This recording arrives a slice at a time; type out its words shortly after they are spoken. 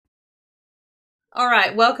All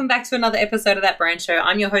right, welcome back to another episode of That Brand Show.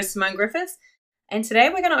 I'm your host, Simone Griffiths, and today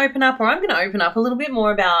I'm going to open up a little bit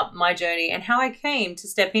more about my journey and how I came to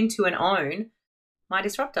step into and own my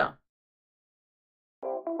disruptor.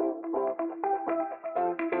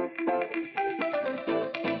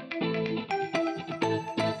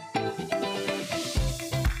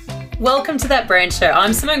 Welcome to That Brand Show.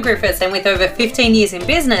 I'm Simone Griffiths, and with over 15 years in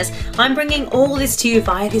business, I'm bringing all this to you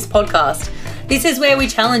via this podcast. This is where we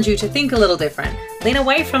challenge you to think a little different, lean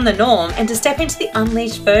away from the norm, and to step into the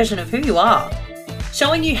unleashed version of who you are.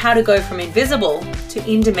 Showing you how to go from invisible to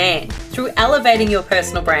in demand through elevating your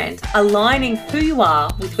personal brand, aligning who you are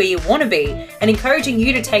with where you want to be, and encouraging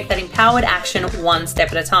you to take that empowered action one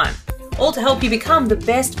step at a time. All to help you become the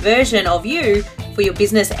best version of you for your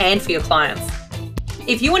business and for your clients.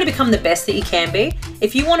 If you want to become the best that you can be,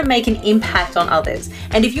 if you want to make an impact on others,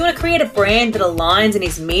 and if you want to create a brand that aligns and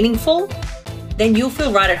is meaningful, then you'll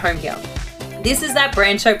feel right at home here. This is That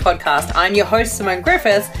Brand Show podcast. I'm your host, Simone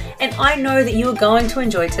Griffiths, and I know that you are going to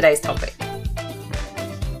enjoy today's topic.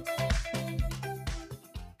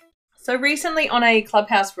 So recently on a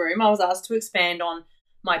Clubhouse room, I was asked to expand on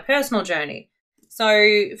my personal journey.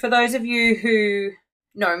 So for those of you who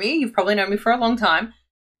know me, you've probably known me for a long time,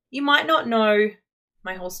 you might not know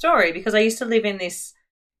my whole story because I used to live in this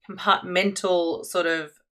compartmental sort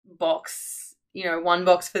of box. You know, one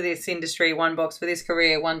box for this industry, one box for this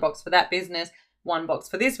career, one box for that business, one box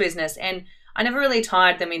for this business. And I never really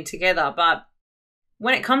tied them in together. But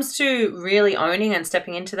when it comes to really owning and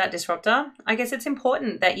stepping into that disruptor, I guess it's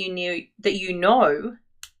important that you know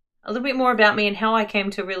a little bit more about me and how I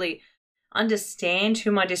came to really understand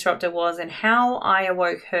who my disruptor was and how I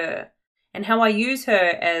awoke her and how I use her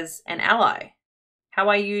as an ally, how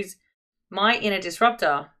I use my inner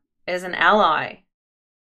disruptor as an ally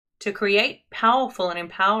to create powerful and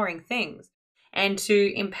empowering things and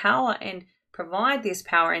to empower and provide this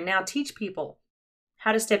power and now teach people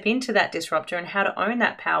how to step into that disruptor and how to own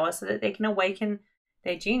that power so that they can awaken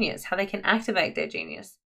their genius, how they can activate their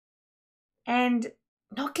genius and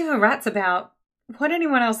not give a rat's about what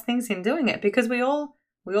anyone else thinks in doing it, because we all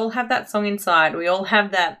have that song inside. We all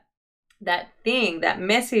have that thing, that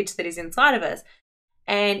message that is inside of us.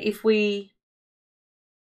 And if we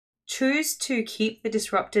choose to keep the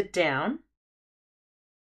disruptor down,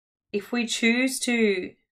 if we choose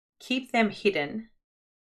to keep them hidden,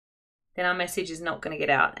 then our message is not going to get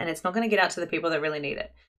out, and it's not going to get out to the people that really need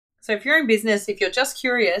it. So if you're in business, if you're just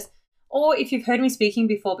curious, or if you've heard me speaking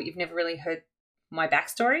before but you've never really heard my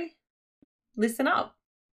backstory, listen up.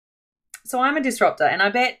 So I'm a disruptor, and I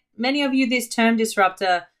bet many of you this term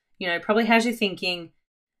disruptor, probably has you thinking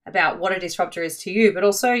about what a disruptor is to you, but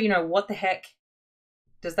also, what the heck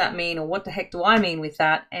does that mean, or what the heck do I mean with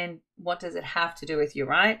that, and what does it have to do with you,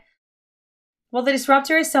 right? Well, the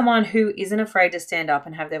disruptor is someone who isn't afraid to stand up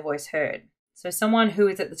and have their voice heard. So someone who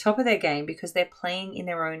is at the top of their game because they're playing in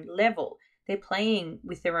their own level. They're playing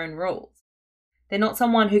with their own rules. They're not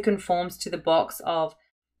someone who conforms to the box of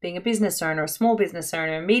being a business owner, a small business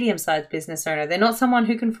owner, a medium-sized business owner. They're not someone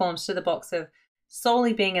who conforms to the box of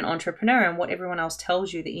solely being an entrepreneur and what everyone else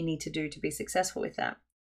tells you that you need to do to be successful with that.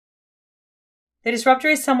 The disruptor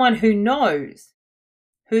is someone who knows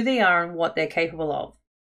who they are and what they're capable of.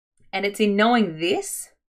 And it's in knowing this,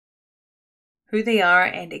 who they are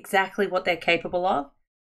and exactly what they're capable of,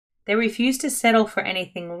 they refuse to settle for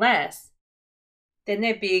anything less than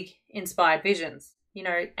their big inspired visions,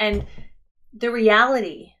 and the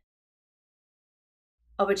reality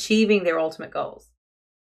of achieving their ultimate goals.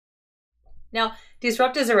 Now,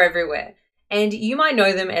 disruptors are everywhere, and you might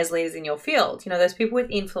know them as leaders in your field, those people with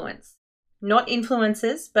influence. Not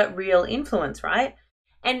influencers, but real influence, right?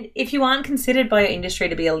 And if you aren't considered by your industry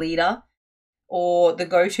to be a leader or the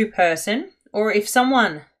go-to person, or if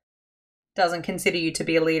someone doesn't consider you to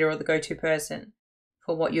be a leader or the go-to person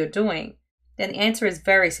for what you're doing, then the answer is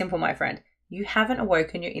very simple, my friend. You haven't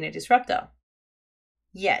awoken your inner disruptor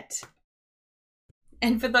yet.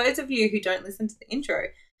 And for those of you who don't listen to the intro,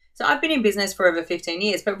 so I've been in business for over 15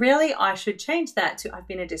 years, but really I should change that to I've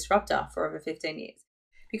been a disruptor for over 15 years.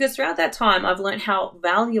 Because throughout that time, I've learned how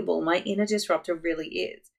valuable my inner disruptor really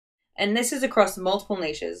is. And this is across multiple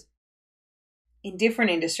niches in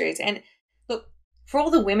different industries. And look, for all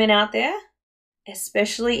the women out there,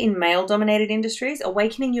 especially in male-dominated industries,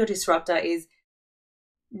 awakening your disruptor is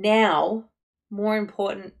now more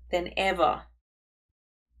important than ever.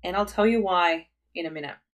 And I'll tell you why in a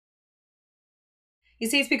minute. You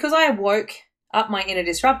see, it's because I awoke up my inner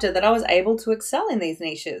disruptor that I was able to excel in these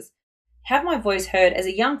niches. Have my voice heard as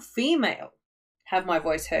a young female, have my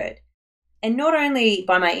voice heard. And not only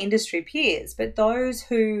by my industry peers, but those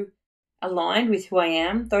who aligned with who I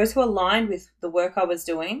am, those who aligned with the work I was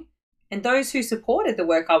doing, and those who supported the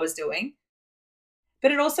work I was doing.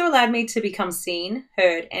 But it also allowed me to become seen,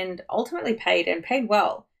 heard, and ultimately paid, and paid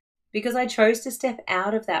well, because I chose to step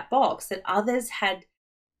out of that box that others had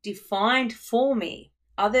defined for me.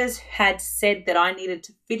 Others had said that I needed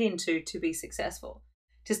to fit into to be successful.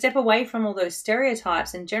 To step away from all those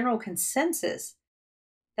stereotypes and general consensus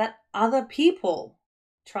that other people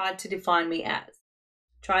tried to define me as,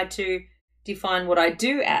 tried to define what I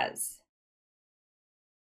do as.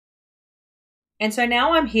 And so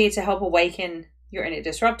now I'm here to help awaken your inner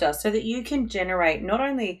disruptor so that you can generate not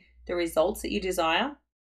only the results that you desire,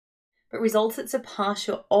 but results that surpass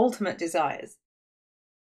your ultimate desires.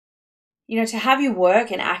 You know, to have you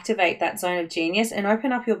work and activate that zone of genius and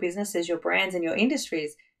open up your businesses, your brands, and your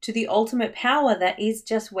industries to the ultimate power that is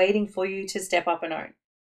just waiting for you to step up and own.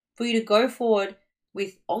 For you to go forward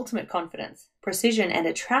with ultimate confidence, precision, and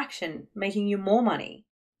attraction, making you more money,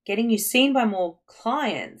 getting you seen by more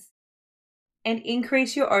clients, and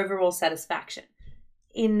increase your overall satisfaction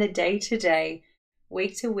in the day-to-day,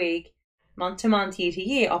 week-to-week, month-to-month,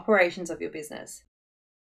 year-to-year operations of your business.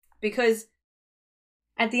 Because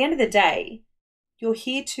at the end of the day, you're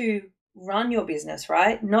here to run your business,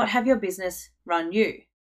 right? Not have your business run you.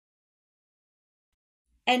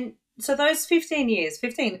 And so those 15 years,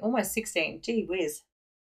 almost 16, gee whiz.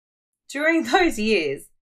 During those years,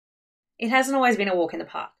 it hasn't always been a walk in the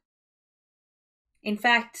park. In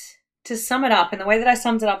fact, to sum it up, and the way that I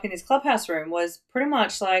summed it up in this clubhouse room was pretty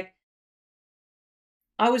much like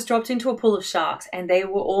I was dropped into a pool of sharks and they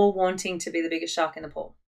were all wanting to be the biggest shark in the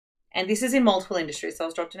pool. And this is in multiple industries, so I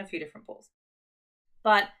was dropped in a few different pools.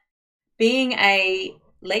 But being a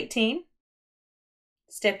late teen,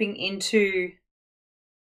 stepping into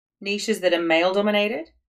niches that are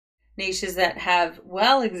male-dominated, niches that have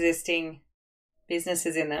well-existing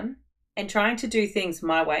businesses in them, and trying to do things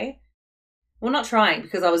my way. Well, not trying,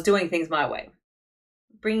 because I was doing things my way.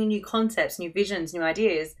 Bringing new concepts, new visions, new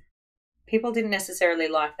ideas. People didn't necessarily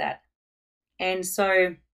like that. And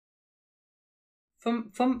so,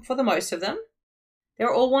 for the most of them, they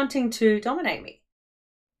were all wanting to dominate me.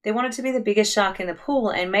 They wanted to be the biggest shark in the pool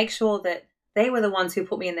and make sure that they were the ones who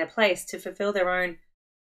put me in their place to fulfill their own,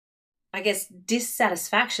 I guess,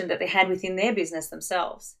 dissatisfaction that they had within their business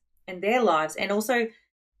themselves and their lives. And also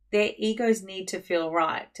their egos need to feel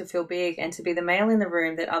right, to feel big, and to be the male in the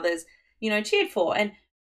room that others, cheered for. And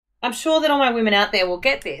I'm sure that all my women out there will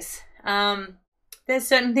get this. There's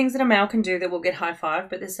certain things that a male can do that will get high five,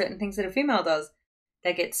 but there's certain things that a female does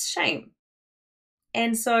that gets shame.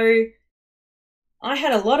 And so I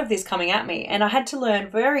had a lot of this coming at me, and I had to learn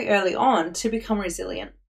very early on to become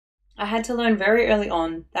resilient. I had to learn very early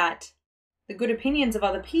on that the good opinions of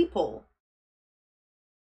other people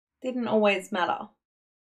didn't always matter.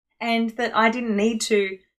 And that I didn't need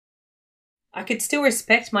to, I could still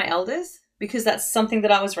respect my elders because that's something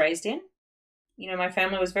that I was raised in. My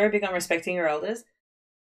family was very big on respecting your elders.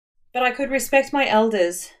 But I could respect my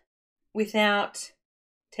elders without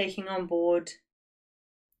taking on board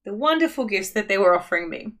the wonderful gifts that they were offering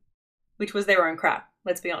me, which was their own crap,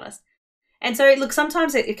 let's be honest. And so, look,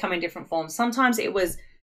 sometimes it come in different forms. Sometimes it was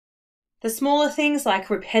the smaller things, like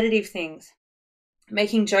repetitive things,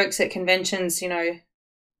 making jokes at conventions,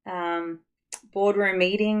 boardroom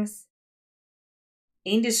meetings,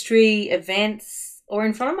 industry events, or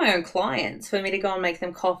in front of my own clients for me to go and make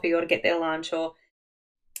them coffee or to get their lunch, or,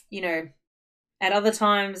 at other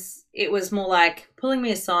times it was more like pulling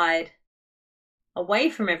me aside away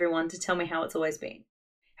from everyone to tell me how it's always been,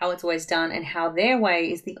 how it's always done, and how their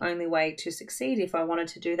way is the only way to succeed if I wanted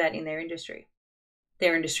to do that in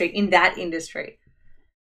in that industry.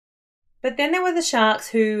 But then there were the sharks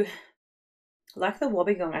who, like the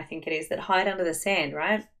wobbegong, I think it is, that hide under the sand,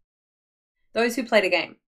 right? Those who played a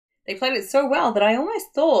game. They played it so well that I almost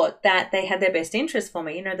thought that they had their best interest for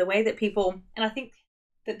me. The way that people, and I think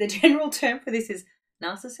that the general term for this is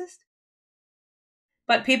narcissist.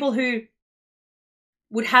 But people who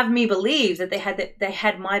would have me believe that they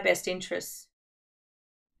had my best interests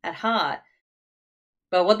at heart.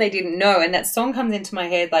 But what they didn't know, and that song comes into my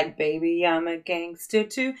head like, baby, I'm a gangster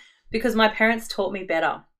too, because my parents taught me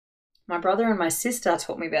better. My brother and my sister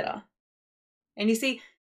taught me better. And you see,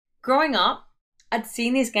 growing up, I'd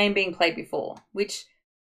seen this game being played before, which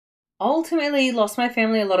ultimately lost my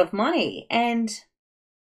family a lot of money. And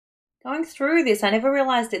going through this, I never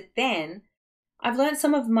realized it then. I've learned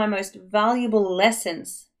some of my most valuable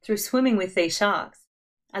lessons through swimming with these sharks.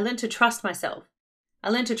 I learned to trust myself. I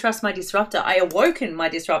learned to trust my disruptor. I awoken my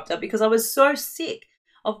disruptor because I was so sick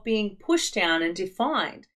of being pushed down and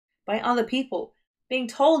defined by other people, being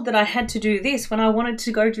told that I had to do this when I wanted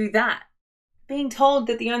to go do that. being told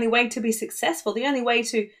that the only way to be successful, the only way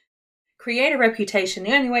to create a reputation,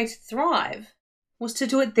 the only way to thrive was to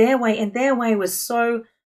do it their way. And their way was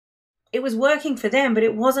it was working for them, but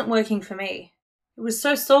it wasn't working for me. It was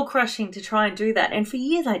so soul-crushing to try and do that. And for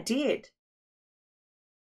years I did.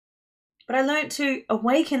 But I learned to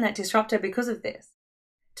awaken that disruptor because of this.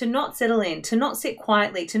 To not settle in, to not sit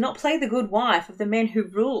quietly, to not play the good wife of the men who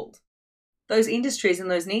ruled those industries and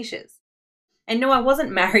those niches. And no, I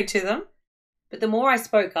wasn't married to them, but the more I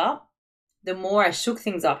spoke up, the more I shook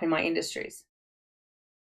things up in my industries.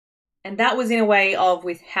 And that was in a way of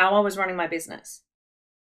with how I was running my business.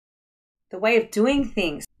 The way of doing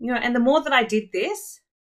things, and the more that I did this,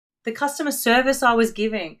 the customer service I was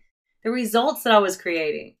giving, the results that I was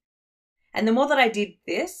creating, and the more that I did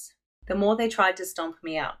this, the more they tried to stomp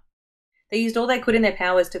me out. They used all they could in their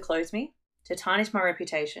powers to close me, to tarnish my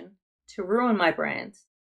reputation, to ruin my brands,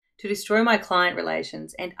 to destroy my client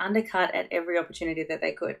relations, and undercut at every opportunity that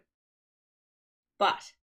they could.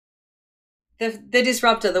 But the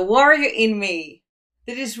disruptor, the warrior in me,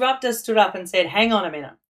 the disruptor stood up and said, hang on a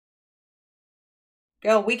minute.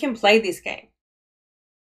 Girl, we can play this game.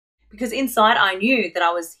 Because inside I knew that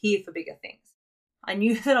I was here for bigger things. I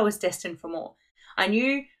knew that I was destined for more. I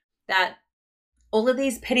knew that all of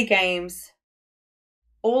these petty games,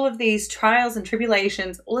 all of these trials and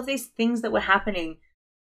tribulations, all of these things that were happening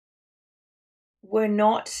were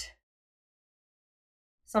not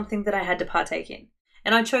something that I had to partake in.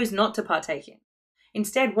 And I chose not to partake in.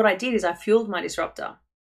 Instead, what I did is I fueled my disruptor.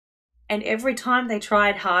 And every time they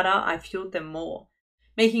tried harder, I fueled them more,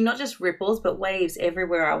 making not just ripples, but waves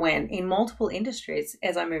everywhere I went in multiple industries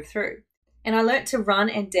as I moved through. And I learnt to run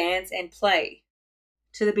and dance and play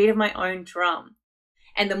to the beat of my own drum.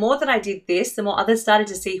 And the more that I did this, the more others started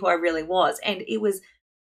to see who I really was.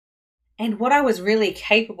 And what I was really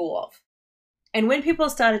capable of. And when people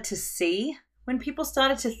started to see, when people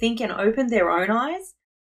started to think and open their own eyes,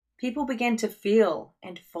 people began to feel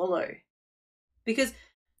and follow. Because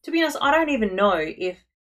to be honest, I don't even know if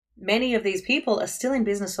many of these people are still in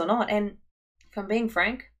business or not. And if I'm being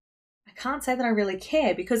frank, I can't say that I really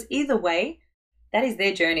care, because either way, that is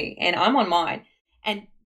their journey and I'm on mine. And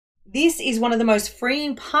this is one of the most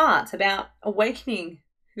freeing parts about awakening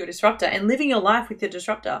your disruptor and living your life with your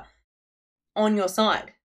disruptor on your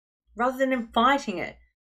side, rather than fighting it,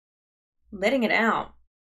 letting it out.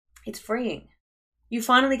 It's freeing. You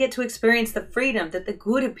finally get to experience the freedom that the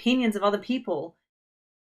good opinions of other people,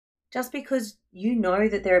 just because you know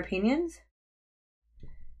that they're opinions,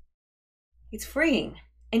 it's freeing.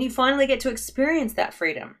 And you finally get to experience that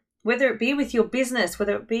freedom, whether it be with your business,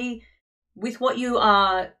 whether it be with what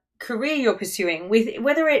career you're pursuing,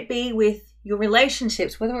 whether it be with your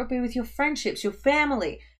relationships, whether it be with your friendships, your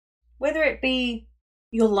family, whether it be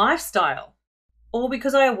your lifestyle, all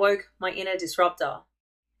because I awoke my inner disruptor.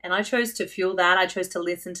 And I chose to fuel that. I chose to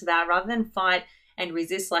listen to that rather than fight and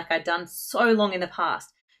resist like I'd done so long in the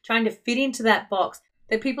past, trying to fit into that box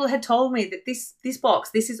that people had told me that this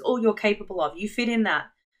box, this is all you're capable of. You fit in that.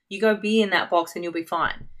 You go be in that box and you'll be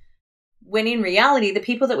fine. When in reality, the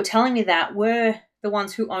people that were telling me that were the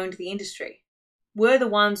ones who owned the industry, were the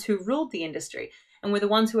ones who ruled the industry, and were the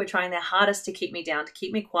ones who were trying their hardest to keep me down, to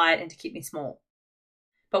keep me quiet, and to keep me small.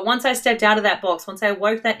 But once I stepped out of that box, once I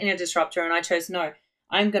awoke that inner disruptor and I chose, no,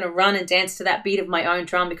 I'm going to run and dance to that beat of my own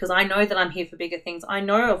drum, because I know that I'm here for bigger things. I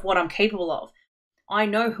know of what I'm capable of. I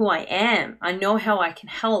know who I am. I know how I can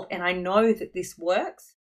help, and I know that this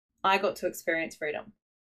works. I got to experience freedom.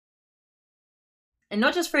 And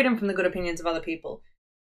not just freedom from the good opinions of other people.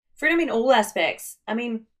 Freedom in all aspects. I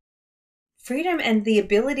mean, freedom and the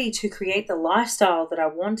ability to create the lifestyle that I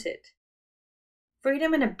wanted.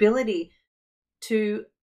 Freedom and ability to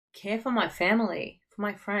care for my family, for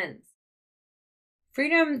my friends.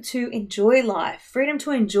 Freedom to enjoy life. Freedom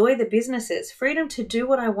to enjoy the businesses. Freedom to do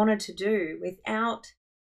what I wanted to do without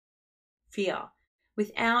fear,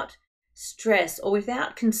 without stress, or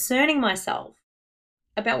without concerning myself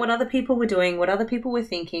about what other people were doing, what other people were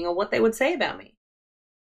thinking, or what they would say about me.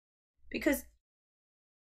 Because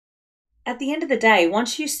at the end of the day,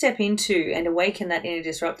 once you step into and awaken that inner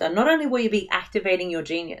disruptor, not only will you be activating your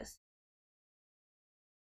genius,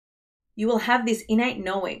 you will have this innate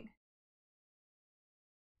knowing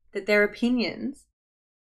that their opinions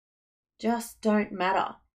just don't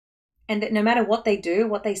matter. And that no matter what they do,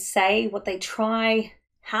 what they say, what they try,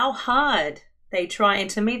 how hard they try, and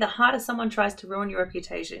to me, the harder someone tries to ruin your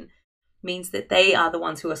reputation means that they are the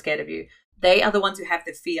ones who are scared of you. They are the ones who have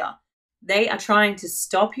the fear. They are trying to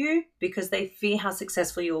stop you because they fear how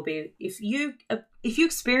successful you will be. If you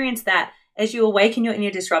experience that as you awaken your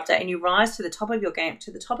inner disruptor and you rise to the top of your game,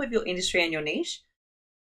 to the top of your industry and your niche,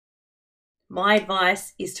 My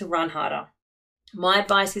advice is to run harder. My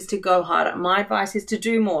advice is to go harder. My advice is to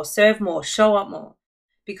do more, serve more, show up more.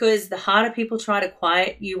 Because the harder people try to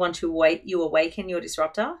quiet you once you awaken your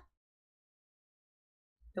disruptor,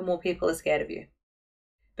 the more people are scared of you.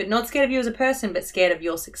 But not scared of you as a person, but scared of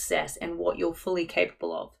your success and what you're fully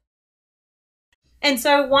capable of. And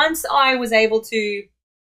so once I was able to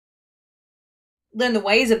learn the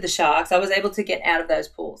ways of the sharks, I was able to get out of those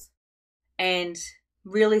pools and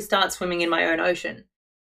really start swimming in my own ocean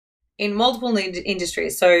in multiple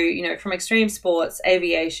industries. So, from extreme sports,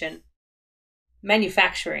 aviation,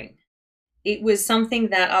 manufacturing. It was something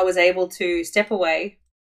that I was able to step away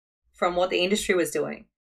from what the industry was doing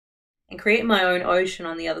and create my own ocean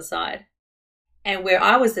on the other side. And where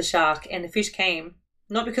I was the shark and the fish came,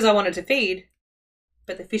 not because I wanted to feed,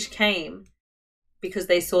 but the fish came because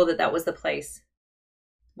they saw that that was the place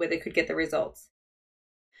where they could get the results.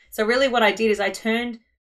 So really what I did is I turned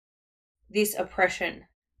this oppression,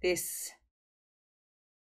 this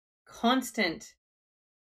constant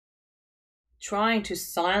trying to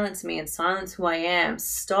silence me and silence who I am,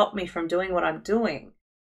 stop me from doing what I'm doing,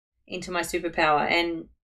 into my superpower. And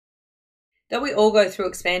though we all go through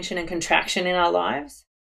expansion and contraction in our lives,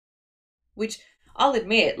 which I'll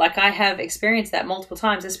admit, I have experienced that multiple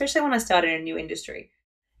times, especially when I started a new industry.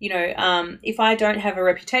 If I don't have a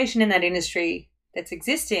reputation in that industry that's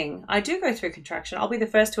existing, I do go through contraction. I'll be the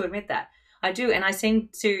first to admit that. I do. And I seem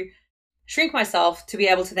to shrink myself to be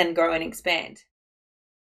able to then grow and expand.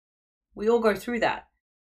 We all go through that.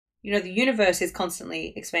 The universe is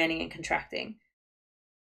constantly expanding and contracting.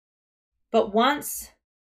 But once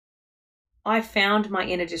I found my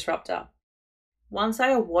inner disruptor, once I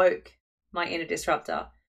awoke my inner disruptor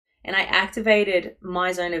and I activated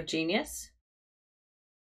my zone of genius,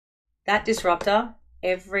 that disruptor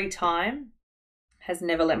every time has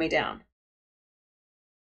never let me down.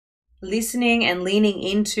 Listening and leaning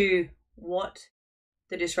into what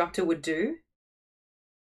the disruptor would do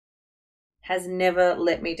has never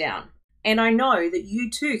let me down. And I know that you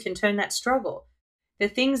too can turn that struggle. The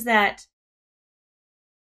things that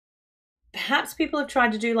perhaps people have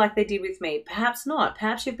tried to do like they did with me, perhaps not.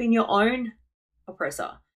 Perhaps you've been your own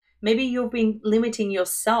oppressor. Maybe you've been limiting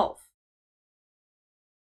yourself.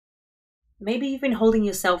 Maybe you've been holding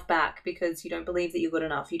yourself back because you don't believe that you're good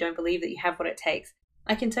enough. You don't believe that you have what it takes.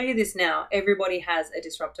 I can tell you this now, everybody has a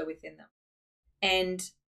disruptor within them. And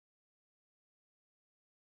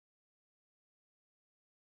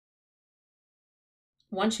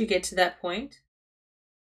once you get to that point,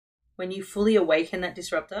 when you fully awaken that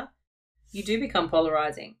disruptor, you do become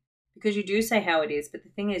polarizing because you do say how it is. But the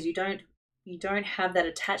thing is, you don't have that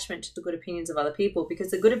attachment to the good opinions of other people, because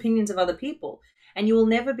the good opinions of other people, and you will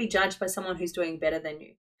never be judged by someone who's doing better than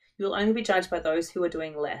you. You will only be judged by those who are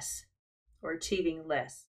doing less or achieving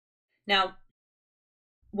less. Now,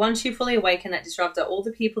 once you fully awaken that disruptor, all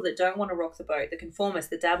the people that don't want to rock the boat, the conformists,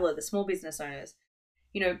 the dabbler, the small business owners,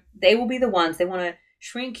 they will be the ones, they want to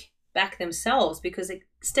shrink back themselves because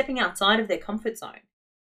stepping outside of their comfort zone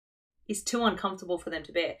is too uncomfortable for them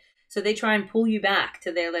to bear. So they try and pull you back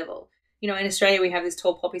to their level. In Australia, we have this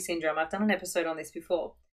tall poppy syndrome. I've done an episode on this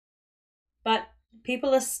before. But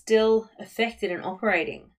people are still affected and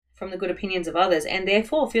operating from the good opinions of others, and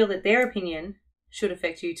therefore feel that their opinion should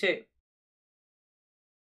affect you too.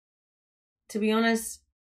 To be honest,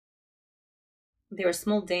 they're a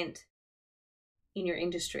small dent in your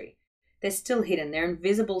industry. They're still hidden. They're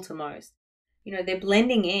invisible to most. They're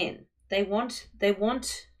blending in. They want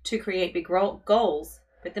to create big goals,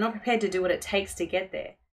 but they're not prepared to do what it takes to get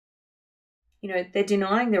there. They're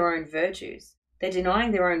denying their own virtues. They're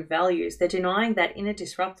denying their own values. They're denying that inner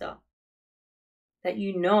disruptor that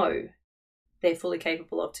they're fully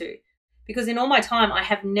capable of too. Because in all my time, I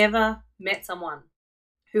have never met someone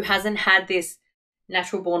who hasn't had this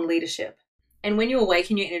natural born leadership. And when you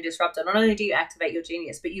awaken your inner disruptor, not only do you activate your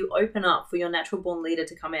genius, but you open up for your natural born leader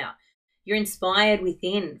to come out. You're inspired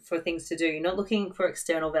within for things to do. You're not looking for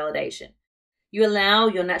external validation. You allow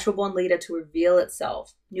your natural born leader to reveal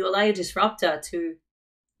itself. You allow your disruptor to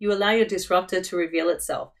reveal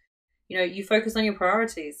itself. You focus on your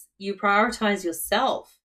priorities. You prioritize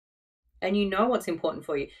yourself. And you know what's important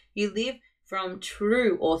for you. You live from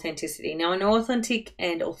true authenticity. Now, I know authentic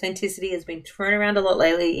and authenticity has been thrown around a lot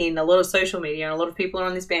lately in a lot of social media, and a lot of people are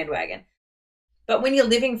on this bandwagon. But when you're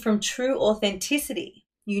living from true authenticity,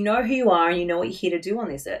 you know who you are and you know what you're here to do on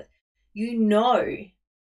this earth. You know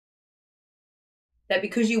that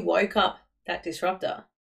because you woke up that disruptor,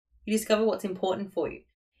 you discover what's important for you.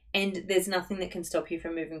 And there's nothing that can stop you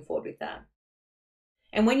from moving forward with that.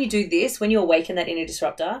 And when you do this, when you awaken that inner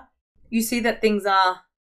disruptor, you see that things are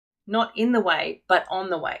not in the way, but on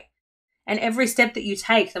the way. And every step that you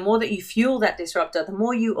take, the more that you fuel that disruptor, the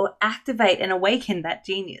more you activate and awaken that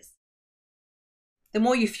genius. The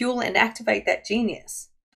more you fuel and activate that genius,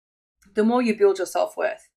 the more you build your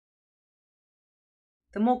self-worth.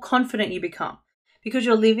 The more confident you become, because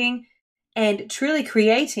you're living and truly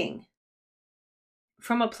creating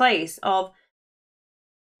from a place of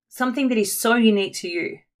something that is so unique to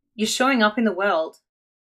you. You're showing up in the world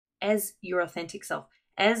as your authentic self,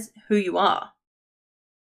 as who you are.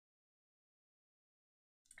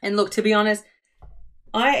 And look, to be honest,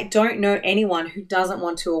 I don't know anyone who doesn't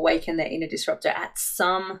want to awaken their inner disruptor at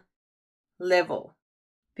some level,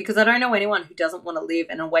 because I don't know anyone who doesn't want to live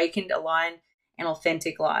an awakened, aligned, and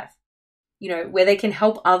authentic life, where they can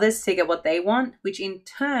help others to get what they want, which in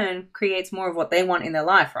turn creates more of what they want in their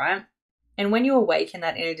life, right? And when you awaken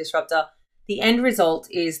that inner disruptor, the end result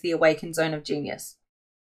is the awakened zone of genius,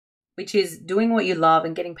 which is doing what you love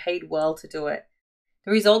and getting paid well to do it.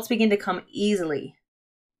 The results begin to come easily.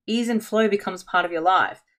 Ease and flow becomes part of your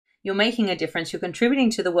life. You're making a difference. You're contributing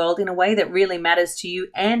to the world in a way that really matters to you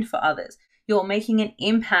and for others. You're making an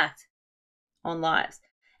impact on lives.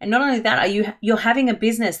 And not only that, you're having a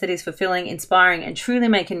business that is fulfilling, inspiring, and truly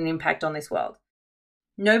making an impact on this world.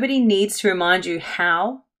 Nobody needs to remind you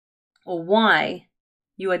how or why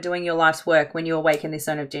you are doing your life's work when you awaken this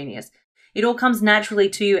zone of genius. It all comes naturally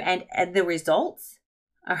to you, and the results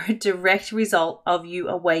are a direct result of you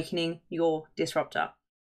awakening your disruptor.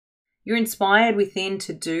 You're inspired within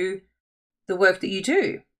to do the work that you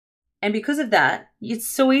do. And because of that, it's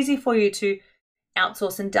so easy for you to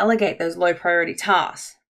outsource and delegate those low priority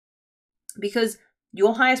tasks, because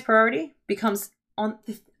your highest priority becomes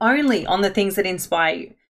only on the things that inspire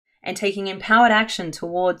you and taking empowered action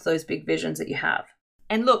towards those big visions that you have.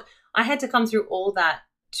 And look, I had to come through all that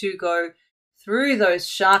to go through those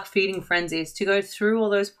shark feeding frenzies, to go through all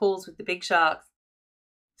those pools with the big sharks,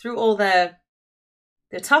 through all the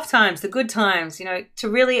tough times, the good times, to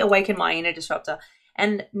really awaken my inner disruptor.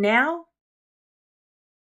 And now,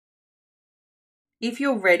 if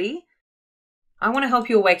you're ready, I want to help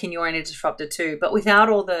you awaken your inner disruptor too, but without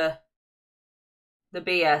all the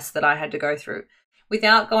BS that I had to go through,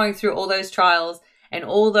 without going through all those trials and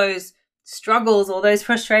all those struggles, all those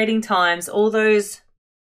frustrating times, all those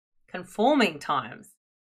conforming times.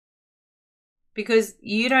 Because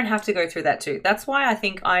you don't have to go through that too. That's why I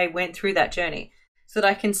think I went through that journey, so that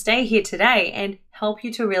I can stay here today and help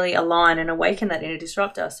you to really align and awaken that inner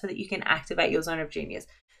disruptor so that you can activate your zone of genius.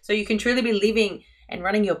 So you can truly be living and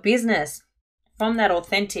running your business from that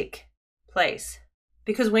authentic place.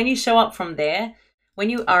 Because when you show up from there, when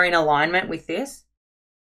you are in alignment with this,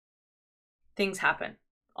 things happen.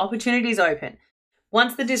 Opportunities open.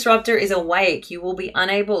 Once the disruptor is awake, you will be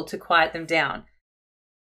unable to quiet them down.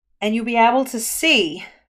 And you'll be able to see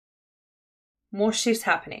more shifts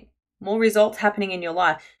happening, more results happening in your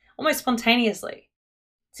life, almost spontaneously.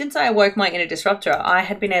 Since I awoke my inner disruptor, I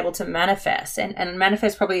had been able to manifest, and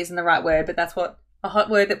manifest probably isn't the right word, but that's a hot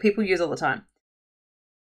word that people use all the time.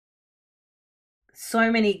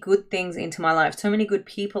 So many good things into my life, so many good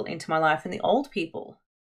people into my life, and the old people,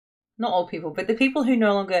 not old people, but the people who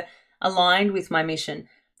no longer aligned with my mission,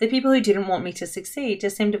 the people who didn't want me to succeed,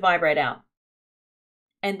 just seemed to vibrate out.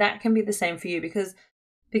 And that can be the same for you, because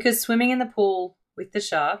swimming in the pool with the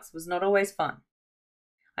sharks was not always fun.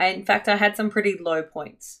 In fact, I had some pretty low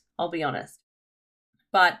points, I'll be honest.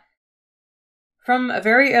 But from a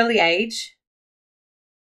very early age,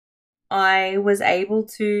 I was able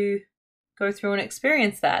to go through and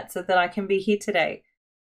experience that so that I can be here today,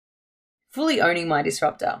 fully owning my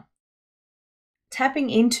disruptor, tapping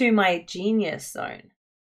into my genius zone,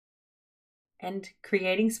 and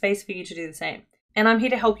creating space for you to do the same. And I'm here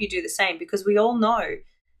to help you do the same, because we all know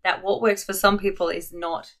that what works for some people is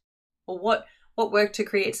not, or what worked to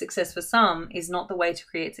create success for some is not the way to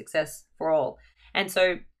create success for all. And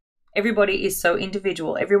so everybody is so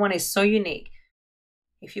individual. Everyone is so unique.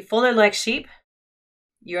 If you follow like sheep,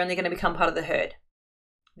 you're only going to become part of the herd.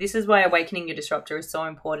 This is why awakening your disruptor is so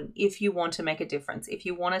important. If you want to make a difference, if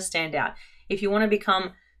you want to stand out, if you want to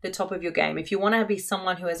become the top of your game, if you want to be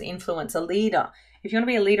someone who has influence, a leader, if you want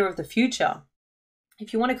to be a leader of the future,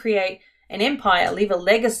 if you want to create an empire, leave a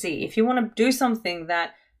legacy, if you want to do something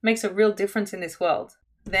that makes a real difference in this world,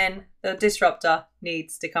 then the disruptor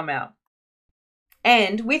needs to come out.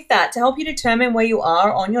 And with that, to help you determine where you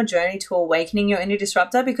are on your journey to awakening your inner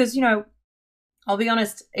disruptor, because, I'll be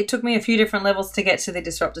honest, it took me a few different levels to get to the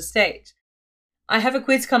disruptor stage. I have a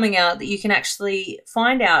quiz coming out that you can actually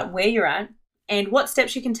find out where you're at and what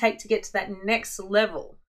steps you can take to get to that next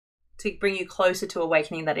level to bring you closer to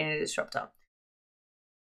awakening that inner disruptor.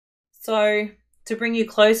 So to bring you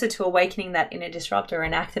closer to awakening that inner disruptor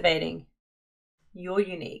and activating your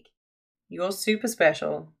unique, your super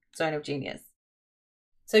special zone of genius.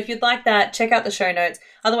 So if you'd like that, check out the show notes.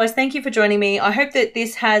 Otherwise, thank you for joining me. I hope that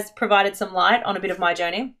this has provided some light on a bit of my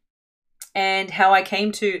journey and how I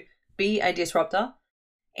came to be a disruptor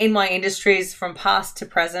in my industries from past to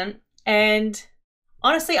present. And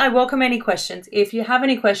honestly, I welcome any questions. If you have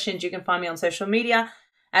any questions, you can find me on social media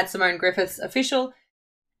at Simone Griffiths Official.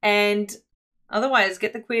 And otherwise,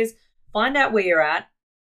 get the quiz, find out where you're at,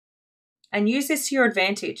 and use this to your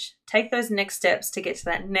advantage. Take those next steps to get to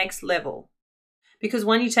that next level. Because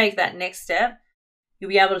when you take that next step, you'll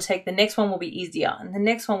be able to take the next one will be easier, and the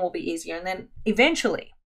next one will be easier. And then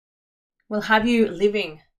eventually, we'll have you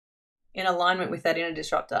living in alignment with that inner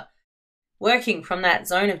disruptor, working from that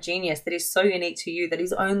zone of genius that is so unique to you, that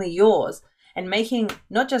is only yours, and making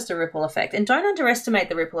not just a ripple effect. And don't underestimate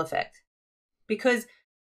the ripple effect, because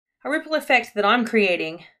a ripple effect that I'm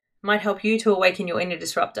creating might help you to awaken your inner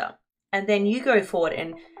disruptor. And then you go forward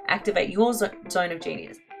and activate your zone of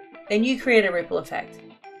genius. Then you create a ripple effect,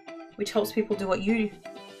 which helps people do what you,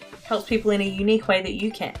 helps people in a unique way that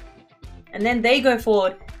you can. And then they go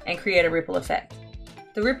forward and create a ripple effect.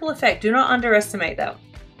 The ripple effect, do not underestimate that.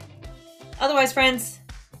 Otherwise, friends,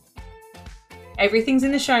 everything's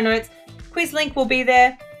in the show notes. Quiz link will be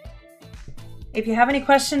there. If you have any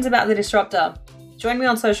questions about the disruptor, join me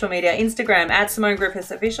on social media, Instagram at Simone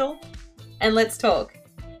Griffiths Official, and let's talk.